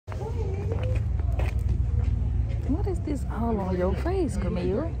this all on your face,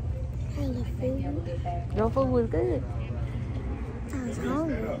 Camille. I love food. Your food was good. I was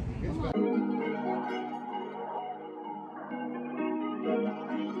hungry.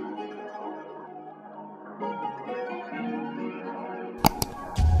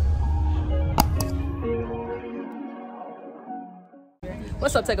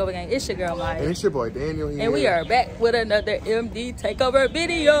 What's up, Takeover gang? It's your girl, Maya. And it's your boy, Daniel here. And we are back with another MD Takeover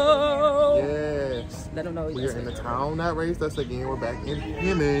video. Yes. Let them know we are in the town that raised us again. We're back in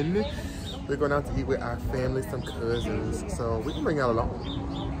Hammond. We're going out to eat with our family, some cousins. So we can bring y'all along.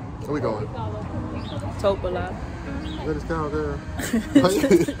 Where we going? Tope. What is called, girl?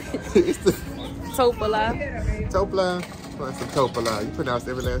 It's the Tope. Tope. Find some Tope. You pronounce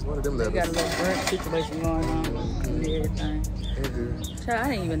every last one of them letters. We got a little burnt situation going on and everything. Child, I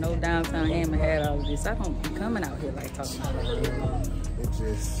didn't even know downtown Hammond had all of this. I don't be coming out here like talking about it.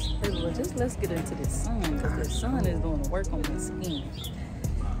 Well, just let's get into this sun, because the sun is doing the work on my skin.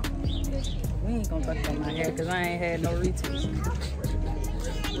 We ain't gonna talk about my hair because I ain't had no retweets.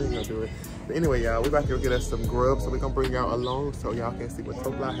 We ain't gonna do it. But anyway, y'all, we about to go get us some grub, so we're gonna bring y'all along so y'all can see what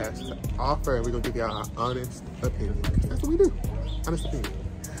Tope has to offer, and we're gonna give y'all our honest opinion. That's what we do. Honest opinion.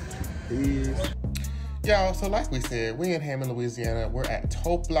 Peace. Y'all, so like we said, we in Hammond, Louisiana. We're at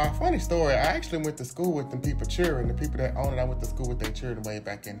Tope. Funny story, I actually went to school with them people cheering. The people that own it, I went to school with their cheering way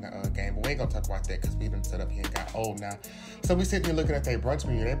back in the game. But we ain't gonna talk about that because we done set up here and got old now. So we sitting here looking at their brunch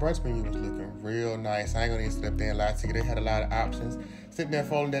menu. Their brunch menu was looking real nice. I ain't gonna even sit up there and lie to you. They had a lot of options. Sitting there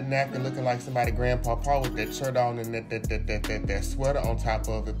folding that napkin looking like somebody grandpa with that shirt on and that sweater on top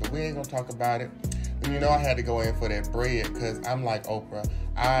of it. But we ain't gonna talk about it. And you know I had to go in for that bread because I'm like Oprah.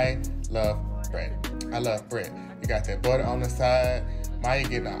 I love bread. I love bread. You got that butter on the side. Maya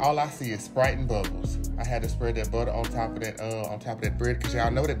getting all I see is Sprite and bubbles. I had to spread that butter on top of that bread because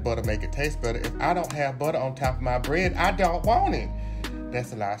y'all know that butter make it taste better. If I don't have butter on top of my bread, I don't want it.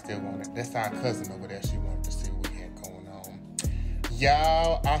 That's a lie. I still want it. That's our cousin over there. She wanted to see what we had going on.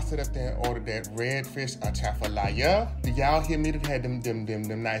 Y'all, I sit up there and ordered that red fish achafalaya. Do y'all hear me? That had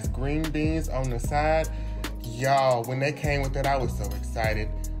them nice green beans on the side. Y'all, when they came with that, I was so excited.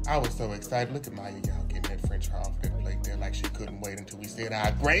 Look at Maya, y'all, getting that French fry off that plate there like she couldn't wait until we said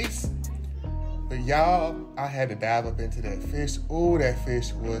our grace. But y'all, I had to dive up into that fish. Ooh, that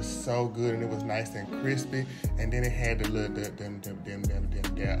fish was so good and it was nice and crispy. And then it had the little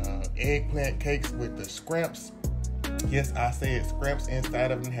eggplant cakes with the scrimps. Yes, I said scrimps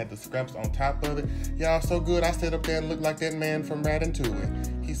inside of them, had the scrimps on top of it. Y'all, so good. I sat up there and looked like that man from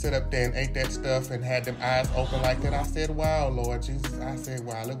Ratatouille. He sat up there and ate that stuff and had them eyes open like that. I said, wow, Lord Jesus. I said,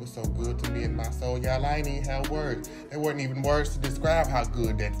 wow, it was so good to me in my soul. Y'all, I ain't even have words. There weren't even words to describe how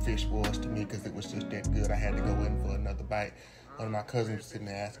good that fish was to me because it was just that good. I had to go in for another bite. One of my cousins was sitting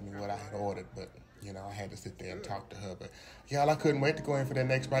there asking me what I had ordered, but you know, I had to sit there and talk to her. But y'all, I couldn't wait to go in for that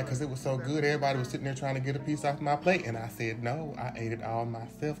next bite because it was so good. Everybody was sitting there trying to get a piece off my plate. And I said, no, I ate it all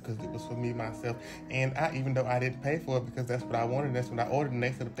myself because it was for me myself. And even though I didn't pay for it because that's what I wanted, that's what I ordered. And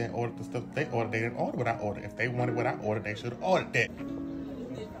they sit up there and ordered the stuff they ordered. They didn't order what I ordered. If they wanted what I ordered, they should have ordered that.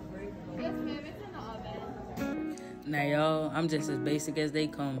 Now, y'all, I'm just as basic as they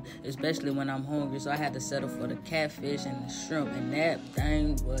come, especially when I'm hungry. So I had to settle for the catfish and the shrimp. And that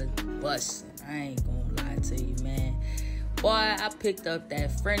thing was busting. I ain't gonna lie to you, man. Boy, I picked up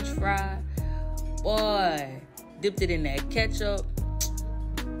that French fry. Boy, dipped it in that ketchup.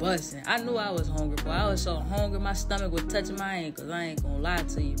 Busting. I knew I was hungry, boy. I was so hungry, my stomach was touching my ankles. I ain't gonna lie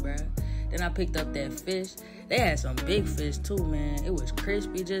to you, bro. Then I picked up that fish. They had some big fish, too, man. It was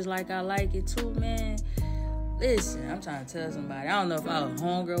crispy just like I like it, too, man. Listen, I'm trying to tell somebody. I don't know if I was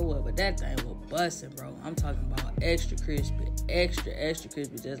hungry or what, but that thing was busting, bro. I'm talking about extra crispy. Extra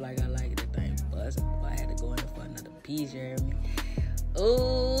crispy, just like I like it. That thing busting. I had to go in for another piece, you hear me?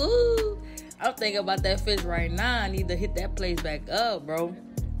 Ooh, I'm thinking about that fish right now. I need to hit that place back up, bro.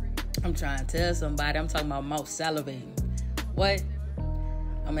 I'm trying to tell somebody. I'm talking about mouth salivating. What?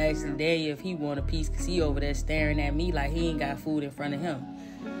 I'm asking Daniel if he want a piece because he over there staring at me like he ain't got food in front of him.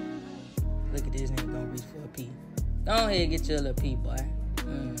 Look at this nigga gonna reach for a pee. Go ahead and get your little pee, boy.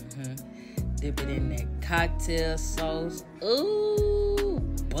 Dip it in that cocktail sauce. Ooh,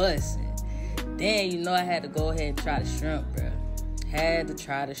 bussin'. Then, you know, I had to go ahead and try the shrimp, bro. Had to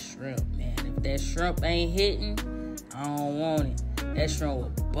try the shrimp, man. If that shrimp ain't hitting, I don't want it. That shrimp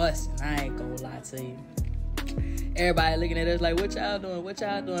was bustin'. I ain't gonna lie to you. Everybody looking at us like, what y'all doing? What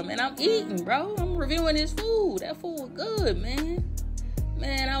y'all doing? Man, I'm eating, bro. I'm reviewing this food. That food was good, man.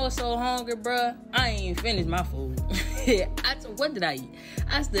 Man, I was so hungry, bruh. I ain't even finished my food. What did I eat?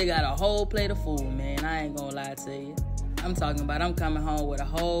 I still got a whole plate of food, man. I ain't gonna lie to you. I'm talking about I'm coming home with a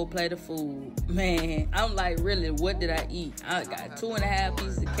whole plate of food. Man, I'm like, really, what did I eat? I got 2.5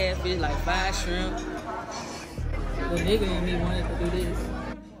 pieces of catfish, like 5 shrimp. The nigga in me wanted to do this.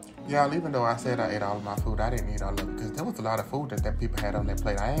 Y'all, even though I said I ate all of my food, I didn't eat all of it because there was a lot of food that people had on their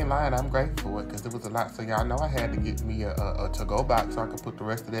plate. I ain't lying, I'm grateful for it because there was a lot. So y'all know I had to get me a to-go box so I could put the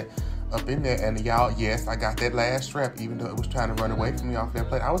rest of that up in there. And y'all, yes, I got that last strap, even though it was trying to run away from me off that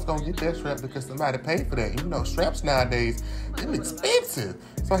plate. I was gonna get that strap because somebody paid for that. And you know, straps nowadays, they're expensive.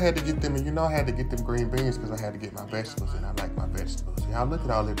 So I had to get them, and you know I had to get them green beans because I had to get my vegetables, and I like my vegetables. Y'all, look at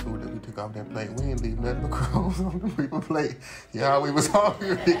all that food that we took off that plate. We ain't leave nothing but crumbs on the people's plate. Y'all, we was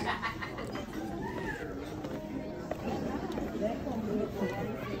hungry.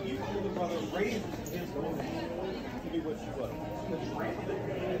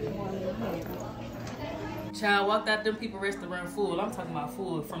 Child walked out them people restaurant full. I'm talking about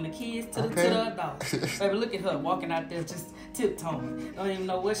full from the kids to the adults. Baby, look at her walking out there just tiptoeing. Don't even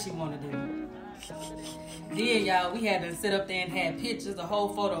know what she want to do. Then y'all, we had to sit up there and had pictures, a whole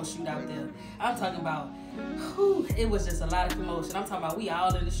photo shoot out there. I'm talking about, whew, it was just a lot of commotion. I'm talking about we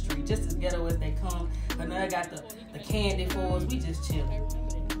all in the street, just as ghetto as they come. And then I got the candy for us. We just chilling.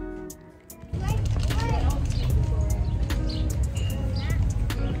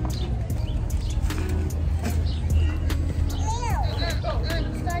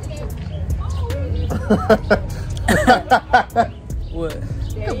 What?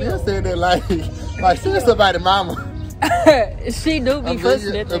 Camille said that like she's somebody mama. She do be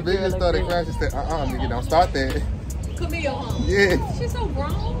fussing at that Camille girl. started crying. She said, nigga, don't start that. Camille. Yeah. She's so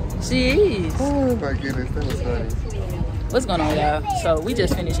grown. She is. Oh my goodness, that was funny. What's going on, y'all? So we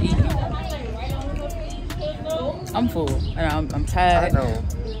just finished eating. I'm full and I'm tired. I know.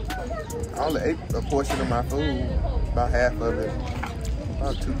 I only ate a portion of my food, about half of it.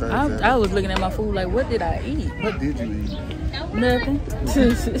 About 2/3. I was looking at my food like, what did I eat? What did you eat? Nothing.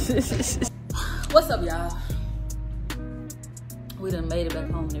 What's up, y'all? We done made it back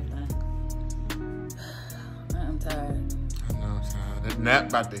home and everything. I'm tired. I know, child. That nap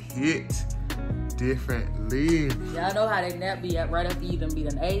about to hit differently. Y'all know how they nap be right after you done be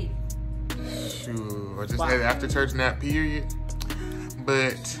done ate. Sure. Or just after church nap, period.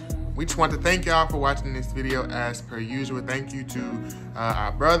 But we just want to thank y'all for watching this video as per usual. Thank you to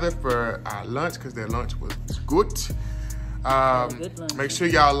our brother for our lunch because their lunch was good. Make sure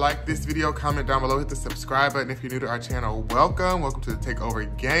y'all like this video, comment down below, hit the subscribe button if you're new to our channel. Welcome to the Takeover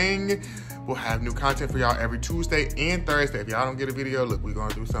gang. We'll have new content for y'all every Tuesday and Thursday. If y'all don't get a video, look, we're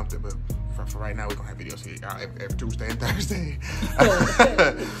gonna do something, but for right now, we're gonna have videos here y'all every Tuesday and Thursday.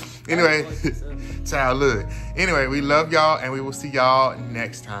 Anyway, child, look. Anyway, we love y'all and we will see y'all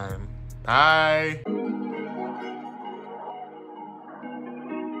next time. Bye.